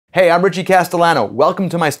Hey, I'm Richie Castellano. Welcome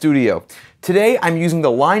to my studio. Today I'm using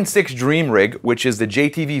the Line 6 Dream Rig, which is the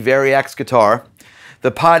JTV Variax guitar,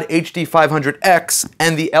 the Pod HD500X,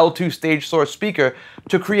 and the L2 StageSource speaker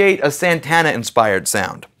to create a Santana Inspired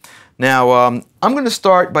sound. Now, I'm going to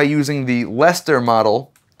start by using the Lester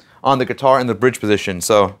model on the guitar in the bridge position.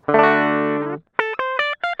 So,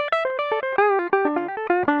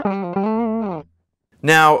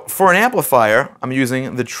 now for an amplifier, I'm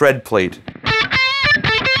using the tread plate.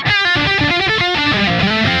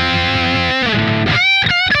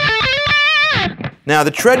 Now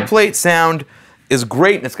the tread plate sound is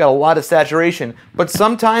great and it's got a lot of saturation, but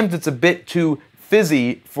sometimes it's a bit too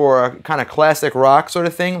fizzy for a kind of classic rock sort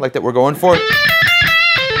of thing like that we're going for.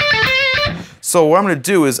 So what I'm going to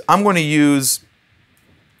do is I'm going to use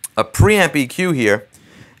a preamp EQ here,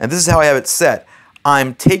 and this is how I have it set.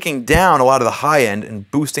 I'm taking down a lot of the high end and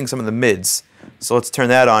boosting some of the mids. So let's turn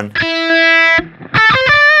that on.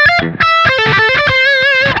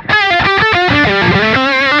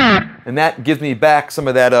 And that gives me back some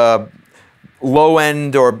of that low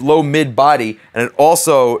end or low mid body, and it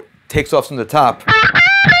also takes off some of the top.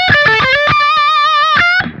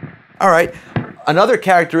 All right, another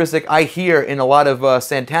characteristic I hear in a lot of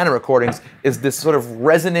Santana recordings is this sort of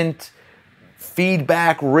resonant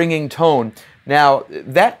feedback ringing tone. Now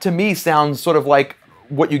that to me sounds sort of like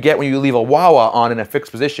what you get when you leave a wah-wah on in a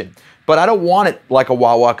fixed position. But I don't want it like a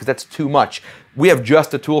wah-wah because that's too much. We have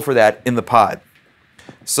just a tool for that in the pod.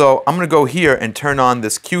 So I'm going to go here and turn on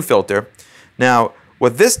this Q filter. Now,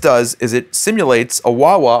 what this does is it simulates a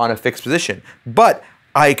wah-wah on a fixed position, but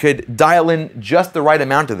I could dial in just the right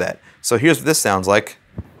amount of that. So here's what this sounds like.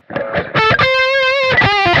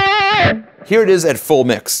 Here it is at full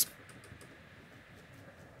mix.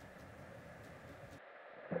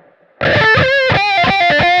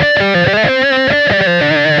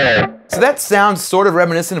 So that sounds sort of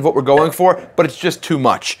reminiscent of what we're going for, but it's just too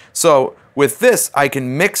much. So with this, I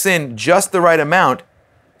can mix in just the right amount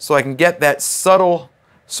so I can get that subtle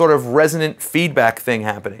sort of resonant feedback thing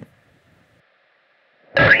happening.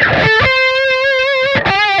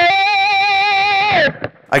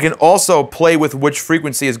 I can also play with which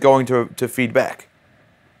frequency is going to feedback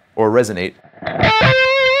or resonate.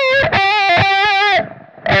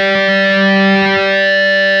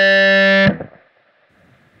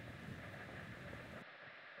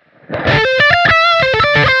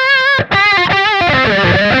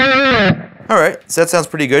 Alright, so that sounds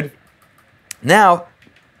pretty good. Now,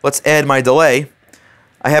 let's add my delay.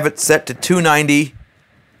 I have it set to 290.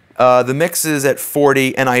 The mix is at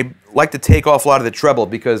 40, and I like to take off a lot of the treble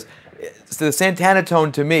because the Santana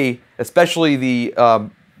tone to me, especially the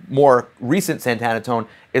more recent Santana tone,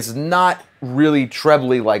 is not really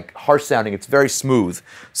trebly, like harsh sounding. It's very smooth.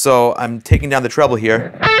 So I'm taking down the treble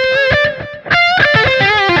here.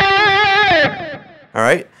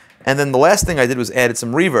 Alright, and then the last thing I did was added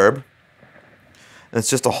some reverb. And it's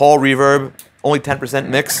just a hall reverb, only 10%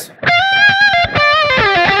 mix. All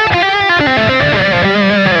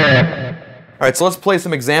right, so let's play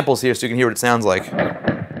some examples here so you can hear what it sounds like.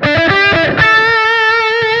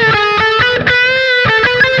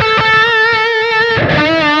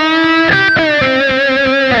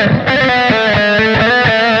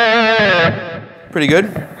 Pretty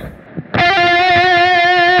good.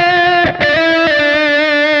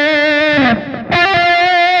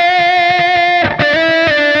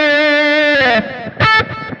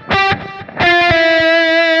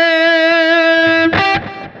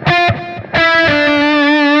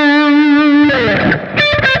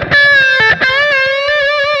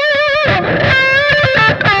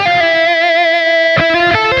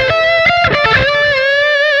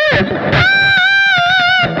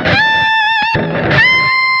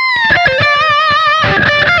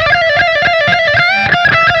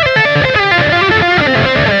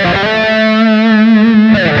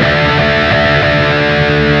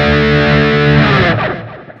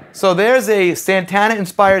 So there's a Santana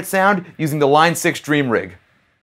Inspired sound using the Line 6 Dream Rig.